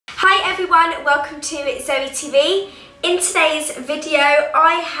everyone, welcome to ZoeTV. In today's video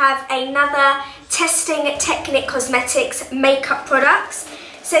I have another testing Technic Cosmetics makeup products.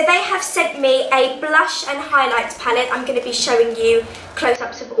 So they have sent me a blush and highlights palette. I'm going to be showing you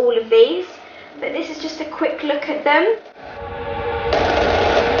close-ups of all of these, but this is just a quick look at them.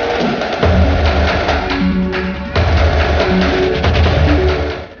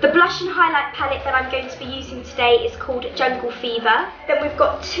 The blush and highlight palette that I'm going to be using today is called Jungle Fever. Then we've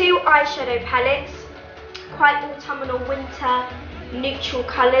got two eyeshadow palettes, quite autumnal winter neutral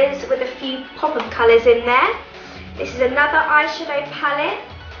colours with a few pop of colours in there. This is another eyeshadow palette.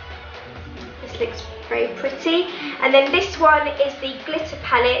 This looks very pretty. And then this one is the glitter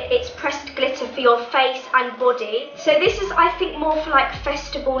palette. It's pressed glitter for your face and body. So this is, I think, more for like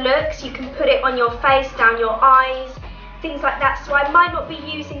festival looks. You can put it on your face, down your eyes, things like that. So I might not be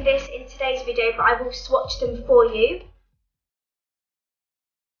using this in today's video, but I will swatch them for you.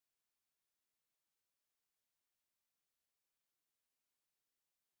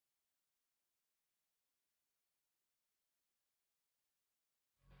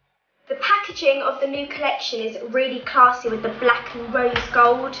 The packaging of the new collection is really classy with the black and rose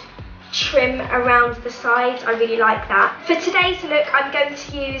gold trim around the sides. I really like that. For today's look, I'm going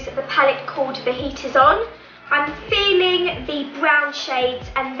to use the palette called The Heat Is On. I'm feeling the brown shades,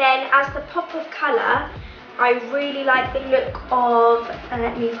 and then as the pop of colour, I really like the look of,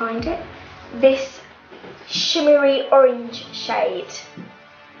 let me find it, this shimmery orange shade.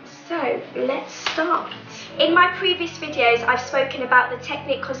 So let's start. In my previous videos, I've spoken about the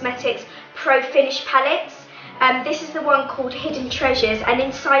Technic Cosmetics Pro Finish palettes. This is the one called Hidden Treasures, and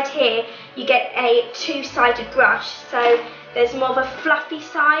inside here you get a two-sided brush. So there's more of a fluffy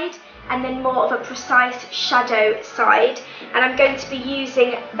side and then more of a precise shadow side, and I'm going to be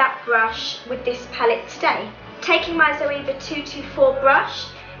using that brush with this palette today. Taking my ZoeTV 224 brush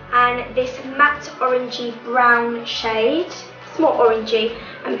and this matte orangey brown shade, it's more orangey,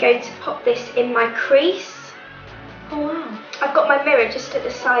 I'm going to pop this in my crease. Oh wow. I've got my mirror just at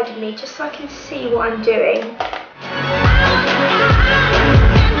the side of me just so I can see what I'm doing.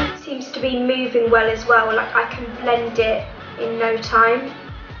 Seems to be moving well as well, like I can blend it in no time.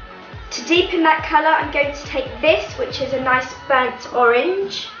 To deepen that colour, I'm going to take this, which is a nice burnt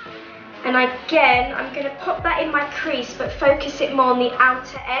orange, and again I'm going to pop that in my crease but focus it more on the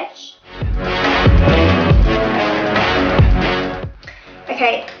outer edge.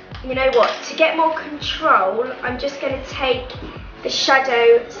 Okay, you know what, to get more control, I'm just going to take the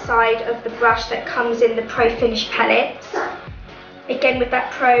shadow side of the brush that comes in the Pro Finish palette, again with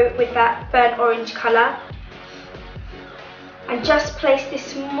that burnt orange colour, and just place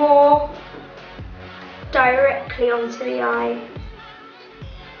this more directly onto the eye,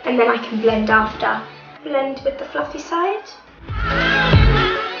 and then I can blend after. Blend with the fluffy side.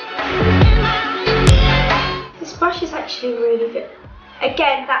 This brush is actually really good.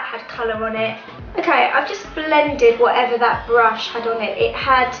 Again, that had colour on it. Okay, I've just blended whatever that brush had on it. It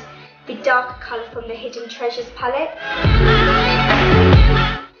had the darker colour from the Hidden Treasures palette.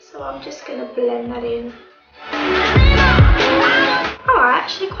 So I'm just going to blend that in. Oh, I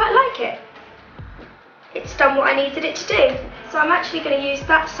actually quite like it. It's done what I needed it to do. So I'm actually going to use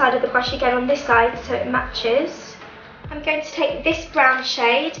that side of the brush again on this side so it matches. I'm going to take this brown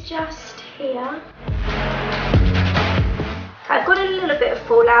shade just here. I've got a little bit of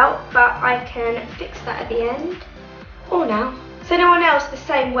fallout, but I can fix that at the end. Or now. Is anyone else the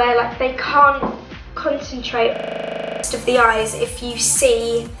same, where like they can't concentrate on the rest of the eyes if you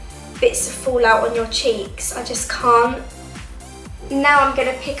see bits of fallout on your cheeks? I just can't. Now I'm going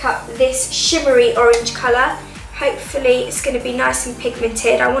to pick up this shimmery orange colour. Hopefully it's going to be nice and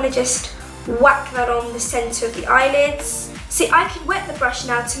pigmented. I want to just whack that on the centre of the eyelids. See, I could wet the brush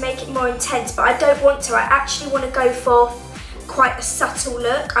now to make it more intense, but I don't want to. I actually want to go for quite a subtle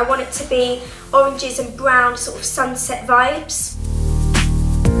look. I want it to be oranges and brown, sort of sunset vibes.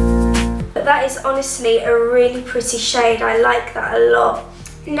 But that is honestly a really pretty shade. I like that a lot.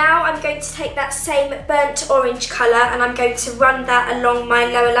 Now I'm going to take that same burnt orange colour and I'm going to run that along my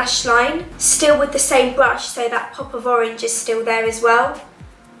lower lash line, still with the same brush, so that pop of orange is still there as well.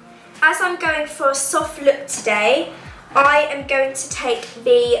 As I'm going for a soft look today, I am going to take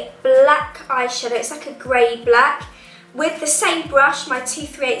the black eyeshadow. It's like a grey black, with the same brush, my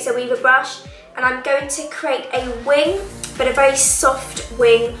 238 ZoeTV brush, and I'm going to create a wing, but a very soft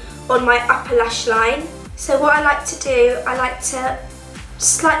wing on my upper lash line. So what I like to do, I like to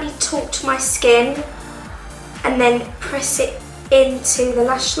slightly taut my skin and then press it into the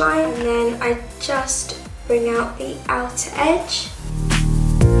lash line, and then I just bring out the outer edge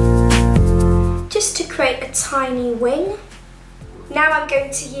just to create a tiny wing. Now I'm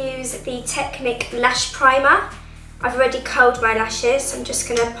going to use the Technic Lash Primer. I've already curled my lashes, so I'm just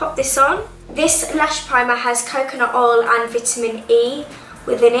going to pop this on. This lash primer has coconut oil and vitamin E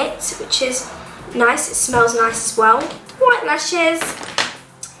within it, which is nice. It smells nice as well. White lashes.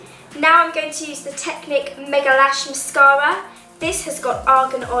 Now I'm going to use the Technic Mega Lash Mascara. This has got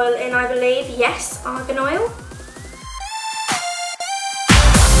argan oil in, I believe. Yes, argan oil.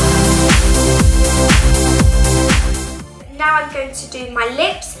 Now I'm going to do my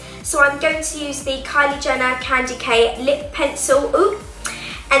lips. So I'm going to use the Kylie Jenner Candy K lip pencil. Ooh.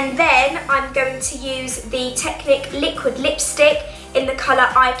 And then I'm going to use the Technic liquid lipstick in the colour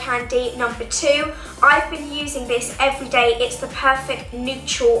Eye Candy number 2. I've been using this every day. It's the perfect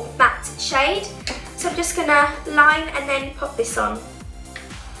neutral matte shade. So I'm just gonna line and then pop this on.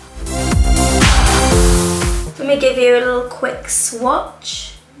 Let me give you a little quick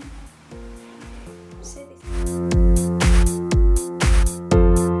swatch.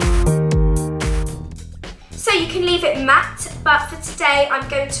 So you can leave it matte, but for today I'm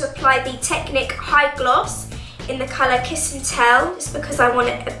going to apply the Technic High Gloss in the colour Kiss and Tell, just because I want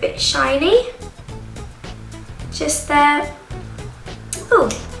it a bit shiny. Just there. Ooh,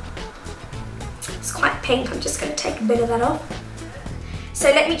 it's quite pink. I'm just going to take a bit of that off. So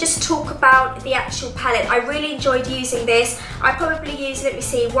let me just talk about the actual palette. I really enjoyed using this. I probably used, let me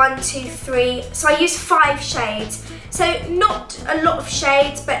see, 1, 2, 3. So I used 5 shades. So not a lot of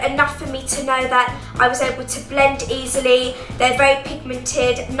shades, but enough for me to know that I was able to blend easily. They're very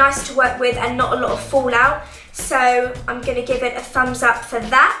pigmented, nice to work with, and not a lot of fallout. So I'm going to give it a thumbs up for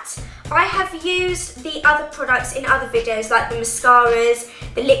that. I have used the other products in other videos, like the mascaras,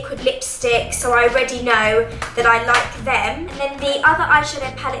 the liquid lipstick, so I already know that I like them. And then the other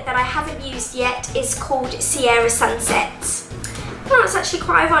eyeshadow palette that I haven't used yet is called Sierra Sunset. Well, that's actually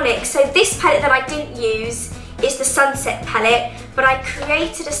quite ironic. So this palette that I didn't use is the Sunset palette, but I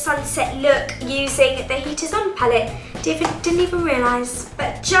created a sunset look using the Heat Is On palette. Didn't even realise.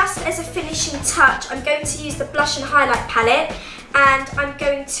 But just as a finishing touch, I'm going to use the Blush and Highlight palette, and I'm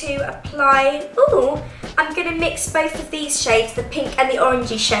going to apply, I'm going to mix both of these shades, the pink and the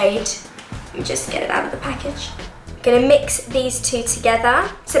orangey shade. Let me just get it out of the package. I'm going to mix these two together.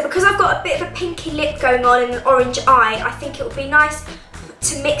 So because I've got a bit of a pinky lip going on and an orange eye, I think it would be nice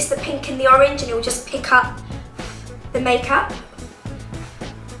to mix the pink and the orange, and it will just pick up the makeup.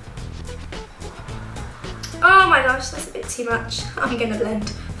 Oh my gosh, that's a bit too much. I'm going to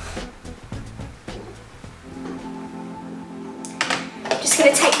blend. Just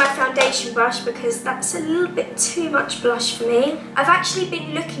going to take my foundation brush because that's a little bit too much blush for me. I've actually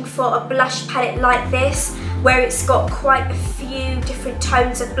been looking for a blush palette like this where it's got quite a few different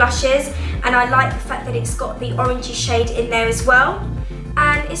tones of blushes, and I like the fact that it's got the orangey shade in there as well,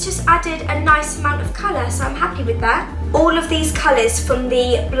 and it's just added a nice amount of colour, so I'm happy with that. All of these colours from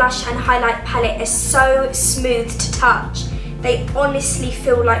the Blush and Highlight palette are so smooth to touch. They honestly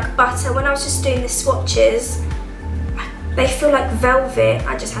feel like butter. When I was just doing the swatches, they feel like velvet.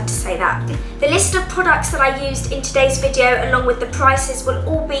 I just had to say that. The list of products that I used in today's video along with the prices will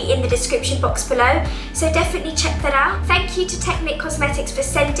all be in the description box below, so definitely check that out. Thank you to Technic Cosmetics for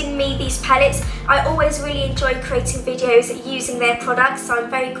sending me these palettes. I always really enjoy creating videos using their products, so I'm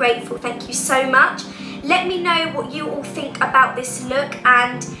very grateful. Thank you so much. Let me know what you all think about this look,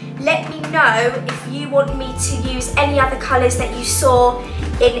 and let me know if you want me to use any other colours that you saw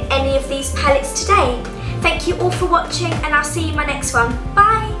in any of these palettes today. Thank you all for watching, and I'll see you in my next one.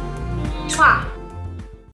 Bye! Mwah.